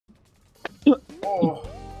Oh.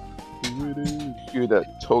 Dude, that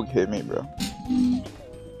toke hit me, bro.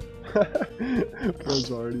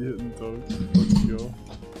 Bro's already hitting toes. Let's go.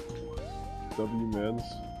 W mans.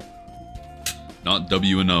 Not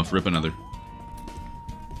W enough. Rip another.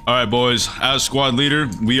 Alright, boys. As squad leader,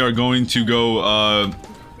 we are going to go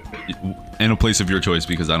in a place of your choice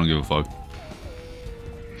because I don't give a fuck.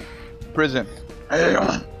 Prison.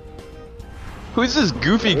 Who's this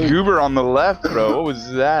goofy goober on the left, bro? What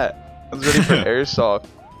was that? I was ready for airsoft.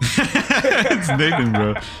 It's Nathan,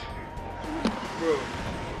 bro.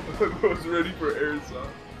 Bro, I was ready for airsoft.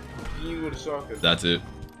 You with a shotgun. That's it.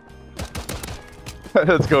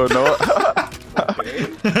 Let's go, Noah.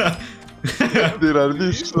 Dude, I'd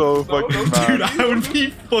be so fucking mad. Dude, I would be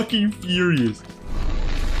fucking furious.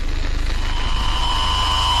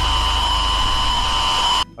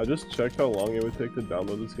 I just checked how long it would take to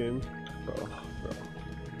download this game. Bro.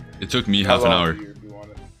 It took me half an hour.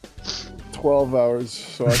 12 hours,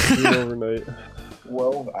 so I can do it overnight.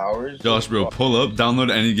 12 hours? Josh, bro, pull up, download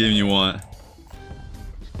any game you want.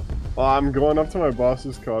 Well, I'm going up to my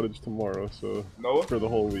boss's cottage tomorrow, so for the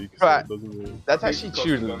whole week. So it doesn't really... That's actually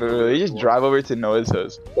true. Literally, you just drive over to Noah's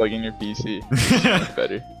house, plug in your PC. Much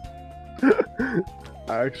better.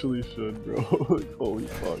 I actually should, bro. Like, holy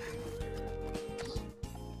fuck.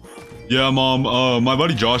 Yeah, Mom, my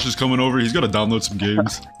buddy Josh is coming over. He's gotta download some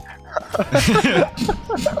games.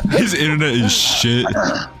 His internet is shit.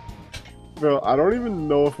 Bro, I don't even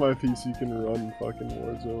know if my PC can run fucking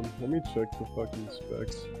Warzone. Let me check the fucking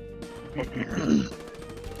specs.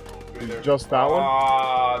 Just that one?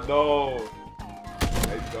 Ah, no.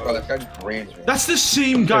 Bro, that guy's range. That's the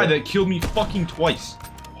same guy that killed me fucking twice.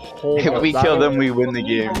 If we kill them, we win the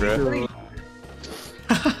game, bro.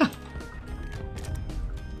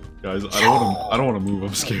 Guys, I don't want to move.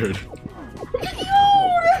 I'm scared.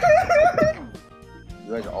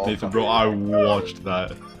 Nathan, bro, I watched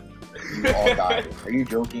that. You all died. Are you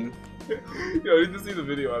joking? Yo, I need to see the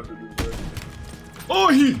video after this, bro.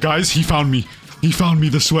 Oh, guys, he found me. He found me.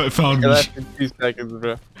 The sweat found me. Left in 2 seconds,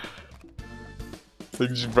 bro.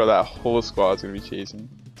 Bro, that whole squad's gonna be chasing.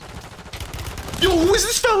 Yo, who is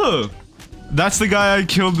this fella? That's the guy I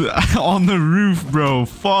killed on the roof, bro.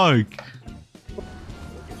 Fuck.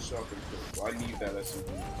 I need that SUV.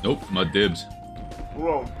 Nope, my dibs.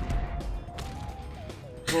 Bro.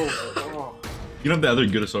 Bro, oh. You don't have the other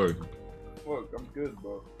good sorry. Fuck, I'm good,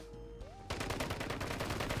 bro.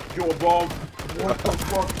 Yo, bomb. What the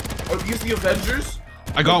fuck? Are these the Avengers?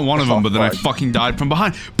 I got one of them, but then I fucking died from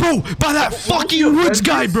behind. Bro, by that fucking woods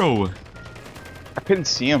guy, bro. I couldn't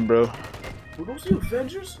see him, bro. Were those the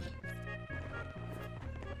Avengers?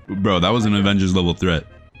 Bro, that was an Avengers level threat.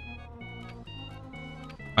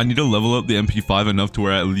 I need to level up the MP5 enough to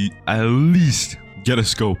where at least get a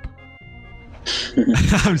scope.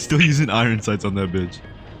 I'm still using iron sights on that bitch.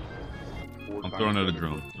 I'm throwing out a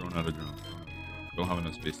drone. Don't have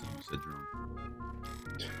enough space to use that drone.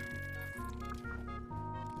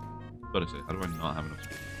 What say? How do I not have enough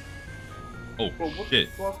space? Oh, Bro, what shit.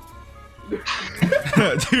 the fuck?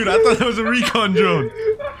 Dude, I thought that was a recon drone.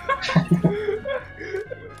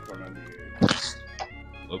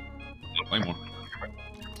 Oh, play more.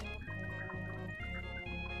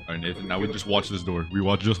 Alright, Nathan, now we just watch this door. We'll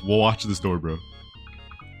watch this door, bro.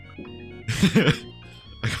 I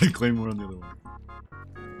got Claymore on the other one.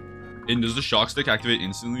 And does the shock stick activate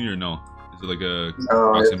instantly or no? Is it like a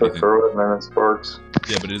proximity thing? Throw it and then it sparks.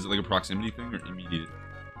 Yeah, but is it like a proximity thing or immediate?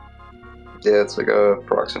 Yeah, it's like a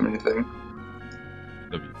proximity thing.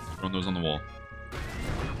 W. Throwing those on the wall.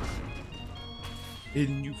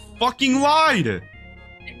 Aidan, you fucking lied!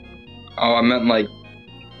 Oh, I meant like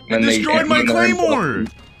when they destroyed my Claymore!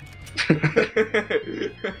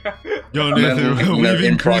 Yo, Nathan, we've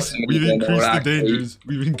increased the dangers.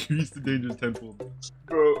 We've increased the dangers tenfold.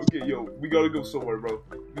 Bro, okay, yo, we gotta go somewhere, bro.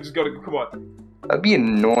 We just gotta go, come on. That'd be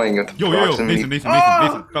annoying with Yo, Nathan,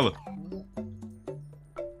 fella.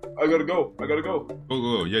 I gotta go.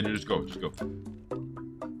 Go. Yeah, just go.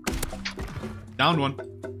 Down one.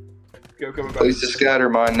 Okay, I'm coming back. Please just scatter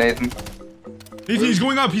mine, Nathan. Nathan, he's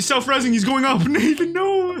going up. He's self-resing. He's going up. Nathan,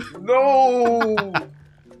 no. No!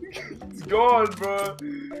 It's gone, bro.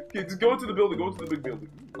 Okay, just go into the building. Go into the big building.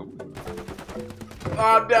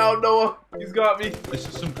 Ah, down, Noah. He's got me. This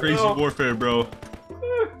is some crazy warfare, bro.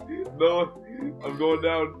 Noah, I'm going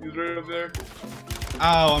down. He's right up there.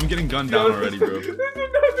 Ow, I'm getting gunned down already, bro.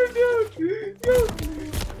 No.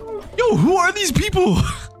 Yo, who are these people?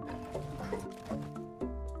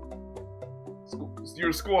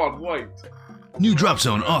 Your squad wiped. New drop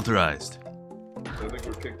zone authorized. I think we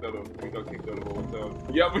got kicked out of Old Town.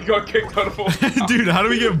 Yeah, we got kicked out of Old Town. Dude, how do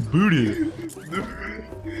we get booted?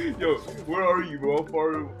 Yo, where are you, bro? How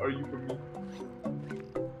far are you from me?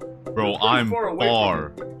 Bro, You're I'm far away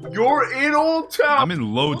far. from me. You're in Old Town. I'm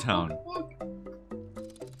in Low Town.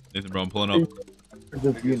 Nathan, bro, I'm pulling up.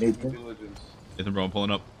 Nathan, bro, I'm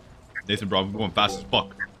pulling up. Nathan, bro, I'm going fast as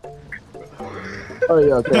fuck. Oh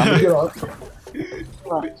yeah, okay, I'm gonna get off.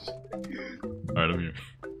 Alright, I'm here.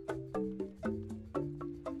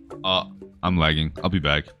 I'm lagging. I'll be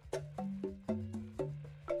back.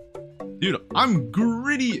 Dude, I'm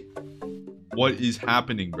gritty. What is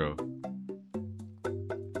happening, bro?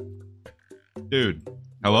 Dude,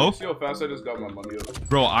 hello? See how fast I just got my money up?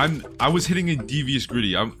 Bro, I was hitting a devious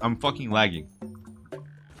gritty. I'm fucking lagging.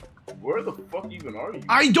 Where the fuck even are you?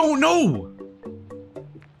 I don't know.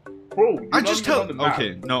 Bro, I just tell. on the map.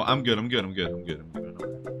 Okay, no, I'm good. What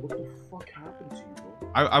the fuck happened to you,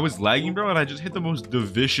 bro? I was lagging, bro, and I just hit the most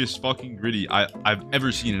vicious fucking gritty I've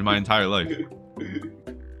ever seen in my entire life.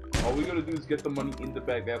 All we gotta do is get the money in the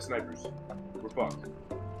bag. They have snipers. We're fucked.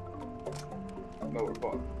 No, we're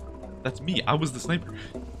fucked. That's me. I was the sniper.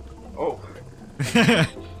 Oh. Look at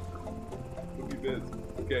this.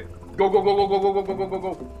 Okay. Go, go, go, go, go, go, go, go, go,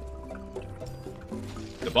 go, go.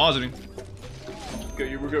 Depositing.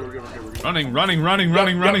 Okay, we're good, we're good, we're good, we're good. Running.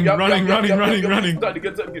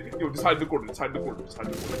 Yo, just hide in the corner, just hide in the corner, just hide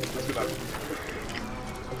in the corner. Let's get out of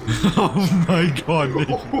Oh here. my god, Nick.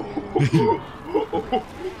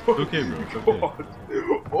 It's okay, bro. It's okay.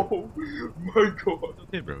 Oh my god. It's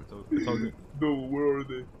okay, bro. It's all good. No, where are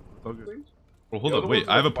they? It's all good. Bro, hold up. Wait,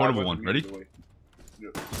 I have a portable one. Ready? Yeah.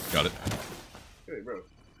 Got it. Hey, bro.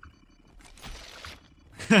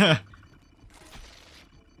 We'll There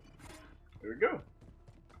we go.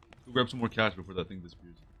 grab some more cash before that thing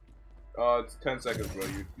disappears. It's 10 seconds, bro.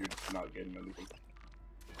 You're not getting anything.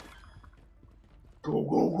 Go,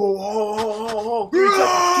 go, go! Oh! 3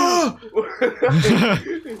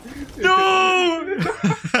 seconds. No!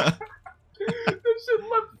 That shit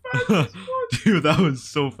left fast as fuck. Dude, that was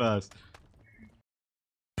so fast.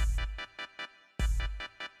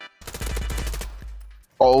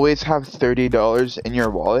 Always have $30 in your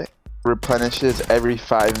wallet. Replenishes every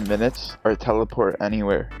 5 minutes or teleport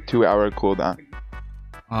anywhere. 2-hour cooldown.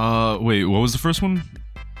 Wait, what was the first one?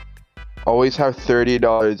 Always have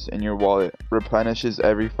 $30 in your wallet. Replenishes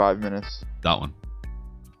every 5 minutes. That one.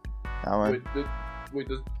 That one. Wait,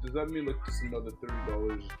 does that mean like just another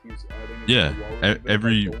 $30 keeps adding? Yeah,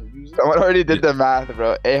 every. Someone already did the math,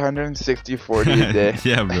 bro. 860.40 a day.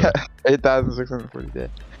 Yeah, bro. 8,640 a day.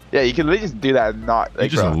 Yeah, you can literally just do that and not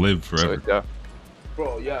like. You just bro, live forever. So,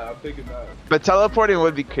 Bro, yeah, I'm thinking that. but teleporting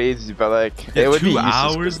would be crazy, but like Yeah, it would be 2 useless,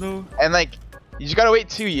 hours though. and like you just gotta wait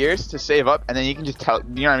 2 years to save up, and then you can just you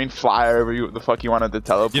know what I mean, fly wherever the fuck you wanted to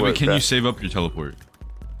teleport. Yeah, but can bro. you save up your teleport?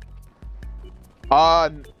 I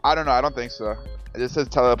don't know. I don't think so. It just says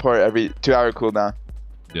teleport every 2-hour cooldown.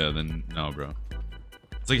 Yeah, then no, bro.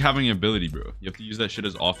 It's like having an ability, bro. You have to use that shit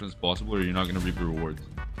as often as possible, or you're not gonna reap the rewards.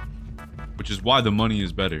 Which is why the money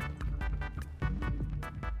is better.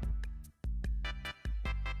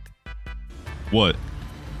 What?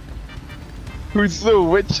 Who's the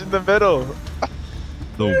witch in the middle?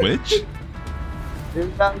 The witch?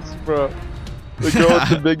 Yes, bro. The girl with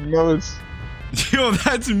the big nose. Yo,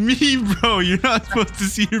 that's me, bro. You're not supposed to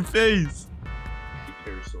see your face. He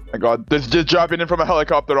cares so much. My God, this just dropping in from a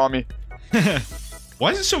helicopter on me.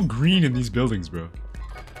 Why is it so green in these buildings, bro?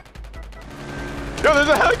 Yo, there's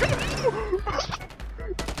a helicopter.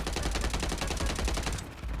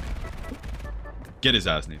 Get his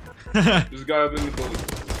ass, Nathan. There's a guy up in the building.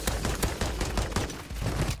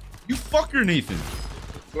 You fucker, Nathan.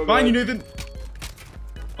 Go, Find you, go. Nathan.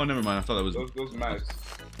 Oh, never mind. I thought that was. Those Max.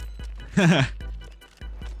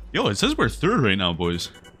 Yo, it says we're third right now,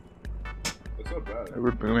 boys. That's not bad.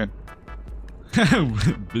 We're booming.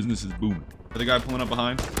 Business is booming. The guy pulling up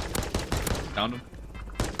behind. Downed him.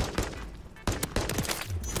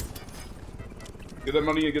 Get that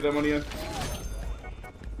money in, get that money in.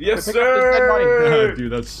 Yes, Pick up this dead money. sir!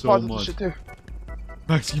 Dude, that's so Pause this much. shit too.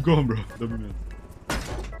 Max, keep going, bro. W man.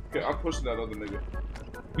 Okay, I'm pushing that other nigga.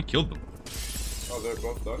 We killed them. Oh, they're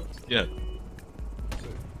both done? Yeah.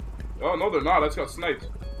 Oh, no, they're not. I just got sniped.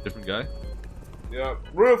 Different guy. Yeah.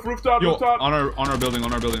 Rooftop, Yo, rooftop. on our building,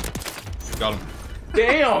 Got him.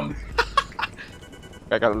 Damn!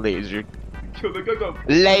 I got a laser. Kill the guy. Go.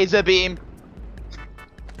 Laser beam.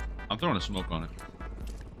 I'm throwing a smoke on it.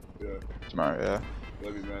 Yeah, Tomorrow, yeah.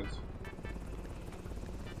 love you, man.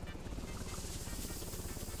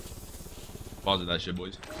 Pause that shit,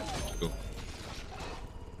 boys. Go.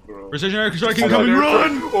 Bro. Precision air strike incoming.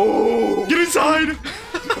 Run! Oh! Get inside! No!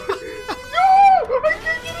 I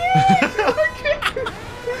can't get in! I can't!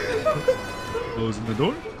 Closing the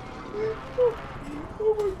door.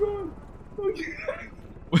 Oh my god. Okay.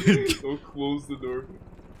 Wait. Don't close the door.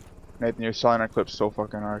 Nathan, you're selling our clips so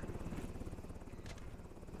fucking hard.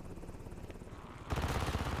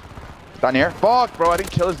 Down here? Fuck, bro, I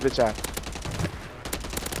didn't kill his bitch ass.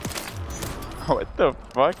 What the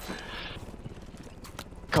fuck?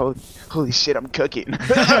 Holy shit, I'm cooking.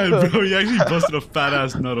 Bro, you actually busted a fat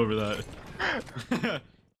ass nut over that.